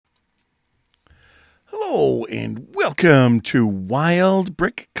Hello and welcome to Wild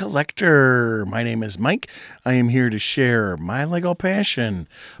Brick Collector. My name is Mike. I am here to share my Lego passion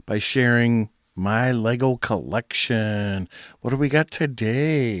by sharing my Lego collection. What do we got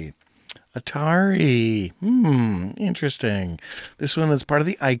today? Atari. Interesting. This one is part of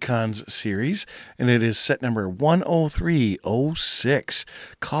the Icons series, and it is set number 10306,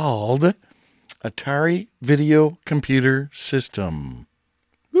 called Atari Video Computer System.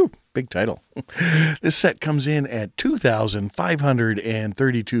 Ooh, big title. This set comes in at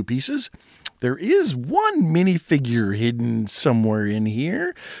 2,532 pieces. There is one minifigure hidden somewhere in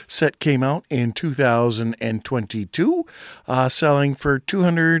here. Set came out in 2022, selling for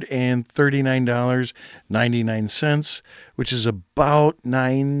 $239.99, which is about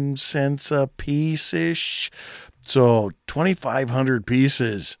 9 cents a piece-ish. So 2,500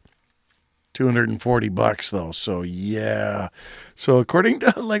 pieces. $240 though. So yeah. So according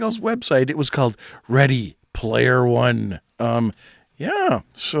to Lego's website, it was called Ready Player One. Yeah.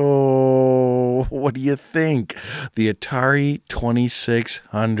 So what do you think? The Atari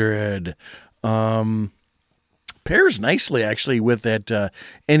 2600 pairs nicely actually with that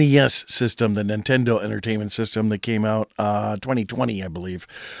NES system, the Nintendo Entertainment System that came out 2020, I believe.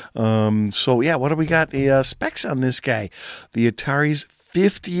 So yeah, what do we got? The specs on this guy. The Atari's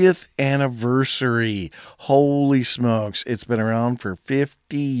 50th anniversary. Holy smokes. It's been around for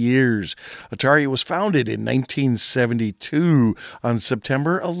 50 years. Atari was founded in 1972 on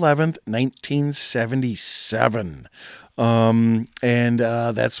September 11th, 1977. And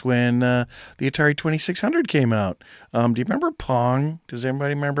that's when the Atari 2600 came out. Do you remember Pong? Does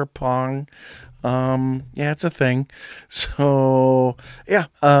everybody remember Pong? Yeah, it's a thing. So, yeah,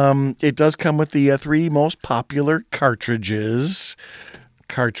 it does come with the three most popular cartridges.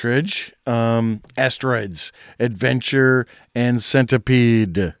 Asteroids, Adventure, and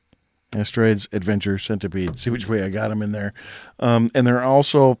Centipede. Asteroids, Adventure, Centipede. See which way I got them in there. And there are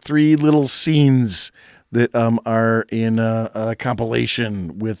also three little scenes that are in a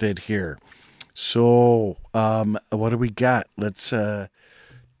compilation with it here. So, what do we got? Let's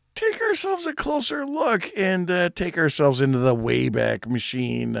take ourselves a closer look and take ourselves into the Wayback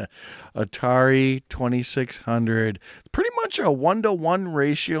Machine. Atari 2600. Pretty much a 1-to-1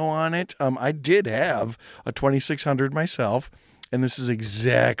 ratio on it. I did have a 2600 myself, and this is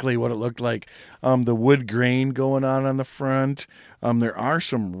exactly what it looked like. The wood grain going on the front. There are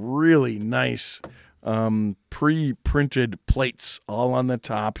some really nice pre-printed plates all on the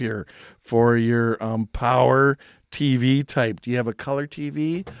top here for your power TV type. Do you have a color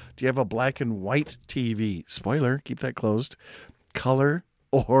TV? Do you have a black and white TV? Spoiler, keep that closed. Color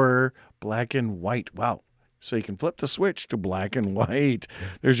or black and white. Wow. So you can flip the switch to black and white.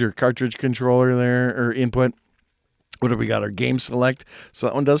 There's your cartridge controller there, or input. What do we got? Our game select. So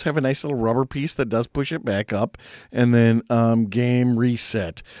that one does have a nice little rubber piece that does push it back up. And then game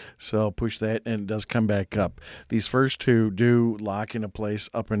reset. So push that and it does come back up. These first two do lock into place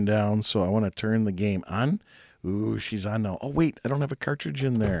up and down. So I want to turn the game on. Ooh, she's on now. Oh, wait, I don't have a cartridge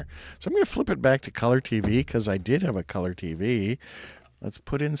in there. So I'm going to flip it back to color TV because I did have a color TV. Let's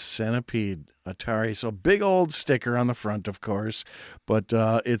put in Centipede Atari. So big old sticker on the front, of course, but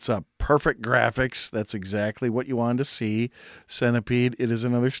it's a perfect graphics. That's exactly what you wanted to see. Centipede, it is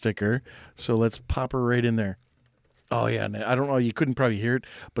another sticker. So let's pop her right in there. Oh, yeah, I don't know. You couldn't probably hear it,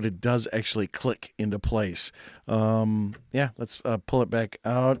 but it does actually click into place. Yeah, let's pull it back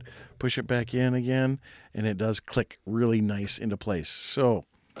out, push it back in again, and it does click really nice into place. So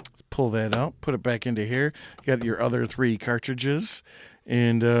let's pull that out, put it back into here. You got your other three cartridges.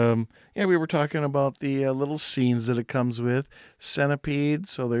 And, yeah, we were talking about the little scenes that it comes with. Centipede,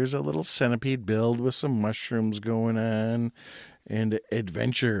 so there's a little centipede build with some mushrooms going on. And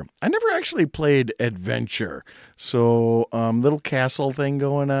Adventure. I never actually played Adventure. So, little castle thing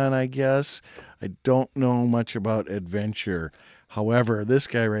going on, I guess. I don't know much about Adventure. However, this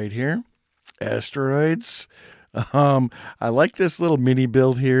guy right here, Asteroids. I like this little mini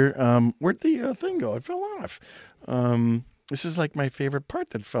build here. Where'd the thing go? It fell off. This is like my favorite part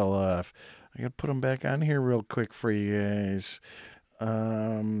that fell off. I gotta put them back on here real quick for you guys.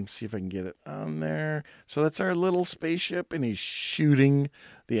 See if I can get it on there. So that's our little spaceship, and he's shooting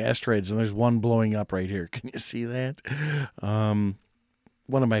the asteroids, and there's one blowing up right here. Can you see that? One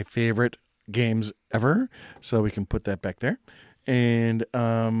of my favorite games ever. So we can put that back there. And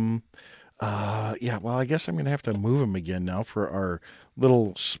yeah, well, I guess I'm gonna have to move him again now for our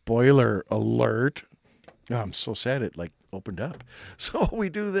little spoiler alert. Oh, I'm so sad it like opened up. So we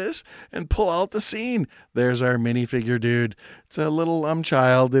do this and pull out the scene. There's our minifigure dude. It's a little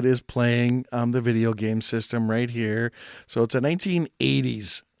child that is playing the video game system right here. So it's a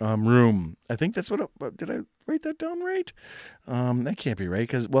 1980s room. I think that's what did I write that down right? That can't be right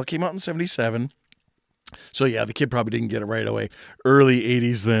because well, it came out in 77. So yeah, the kid probably didn't get it right away. Early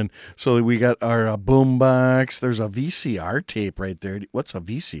 80s then. So we got our boom box. There's a VCR tape right there. What's a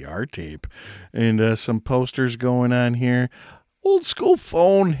VCR tape? And some posters going on here. Old school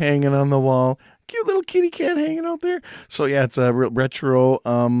phone hanging on the wall. Cute little kitty cat hanging out there. So yeah, it's a retro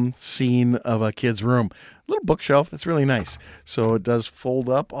scene of a kid's room. Little bookshelf. That's really nice. So it does fold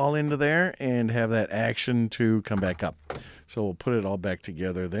up all into there and have that action to come back up. So we'll put it all back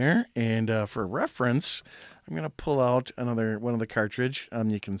together there. And for reference, I'm going to pull out another one of the cartridge.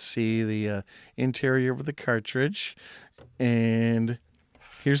 You can see the interior of the cartridge. And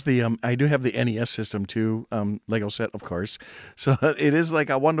here's the, I do have the NES system too, Lego set, of course. So it is like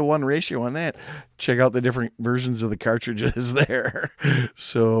a 1-to-1 ratio on that. Check out the different versions of the cartridges there.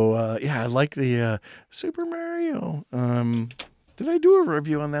 So yeah, I like the Super Mario. Did I do a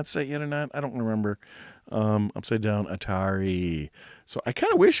review on that set yet or not? I don't remember. Upside down Atari. So I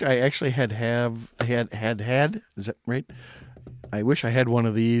kind of wish I actually had, is that right? I wish I had one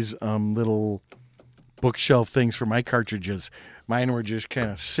of these little bookshelf things for my cartridges. Mine were just kind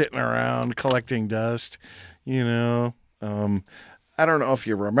of sitting around collecting dust, you know. I don't know if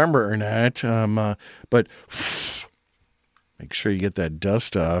you remember or not, but make sure you get that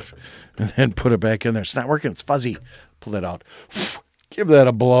dust off and then put it back in there. It's not working. It's fuzzy. Pull that out. Give that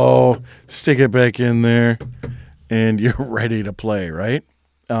a blow. Stick it back in there. And you're ready to play, right?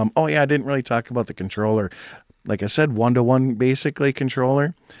 Oh, yeah, I didn't really talk about the controller. Like I said, 1-to-1 basically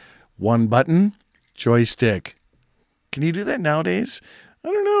controller. One button, joystick. Can you do that nowadays? I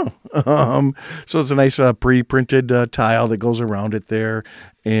don't know. So it's a nice pre-printed tile that goes around it there.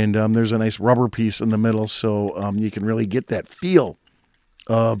 And there's a nice rubber piece in the middle so you can really get that feel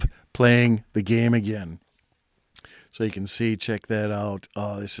of playing the game again. So you can see, check that out.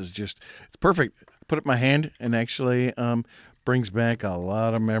 Oh, this is just, it's perfect. Put it in my hand and actually brings back a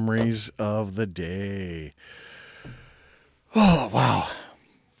lot of memories of the day. Oh, wow.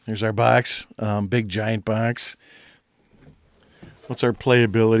 Here's our box, big giant box. What's our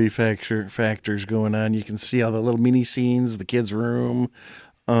playability factors going on? You can see all the little mini scenes, the kids' room.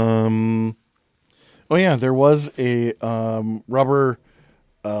 Oh yeah, there was a rubber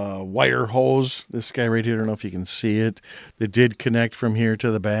wire hose. This guy right here, I don't know if you can see it, that did connect from here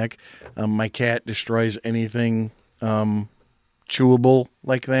to the back. My cat destroys anything chewable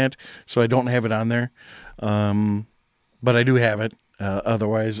like that, so I don't have it on there. But I do have it.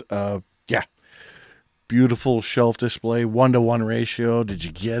 Otherwise, yeah. Beautiful shelf display, 1-to-1 ratio. Did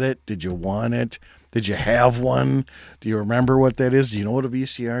you get it? Did you want it? Did you have one? Do you remember what that is? Do you know what a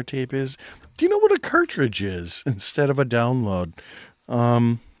VCR tape is? Do you know what a cartridge is instead of a download?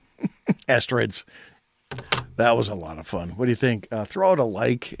 Asteroids. That was a lot of fun. What do you think? Throw out a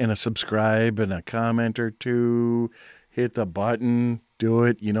like and a subscribe and a comment or two. Hit the button. Do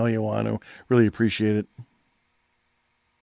it. You know you want to. Really appreciate it.